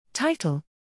Title: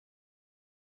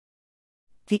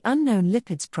 The Unknown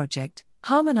Lipids Project,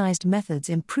 Harmonized Methods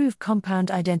Improve Compound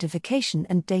Identification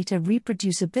and Data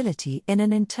Reproducibility in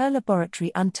an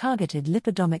Interlaboratory Untargeted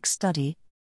Lipidomics Study.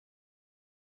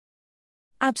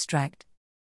 Abstract: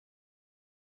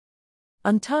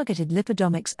 Untargeted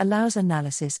lipidomics allows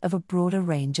analysis of a broader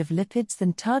range of lipids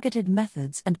than targeted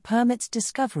methods and permits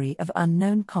discovery of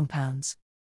unknown compounds.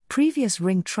 Previous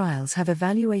ring trials have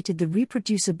evaluated the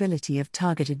reproducibility of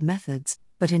targeted methods,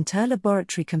 but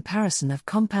interlaboratory comparison of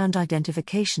compound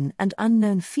identification and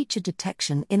unknown feature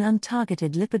detection in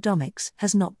untargeted lipidomics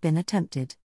has not been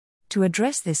attempted. To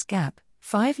address this gap,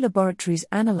 5 laboratories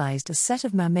analyzed a set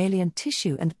of mammalian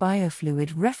tissue and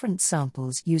biofluid reference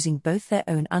samples using both their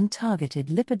own untargeted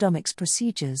lipidomics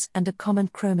procedures and a common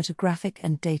chromatographic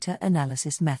and data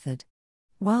analysis method.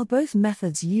 While both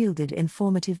methods yielded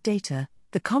informative data,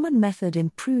 the common method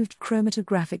improved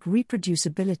chromatographic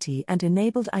reproducibility and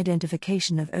enabled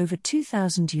identification of over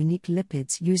 2,000 unique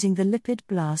lipids using the Lipid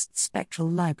BLAST spectral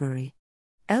library.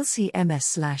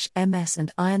 LC-MS/MS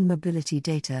and ion mobility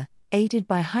data, aided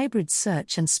by hybrid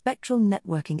search and spectral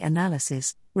networking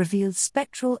analysis, revealed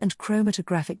spectral and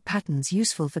chromatographic patterns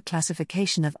useful for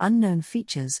classification of unknown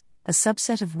features, a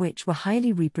subset of which were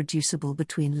highly reproducible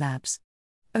between labs.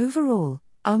 Overall,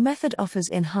 our method offers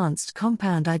enhanced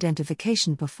compound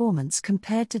identification performance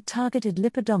compared to targeted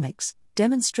lipidomics,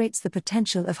 demonstrates the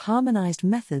potential of harmonized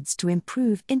methods to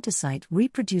improve intersite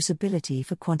reproducibility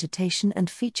for quantitation and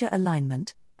feature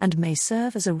alignment, and may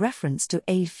serve as a reference to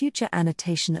aid future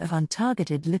annotation of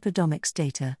untargeted lipidomics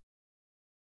data.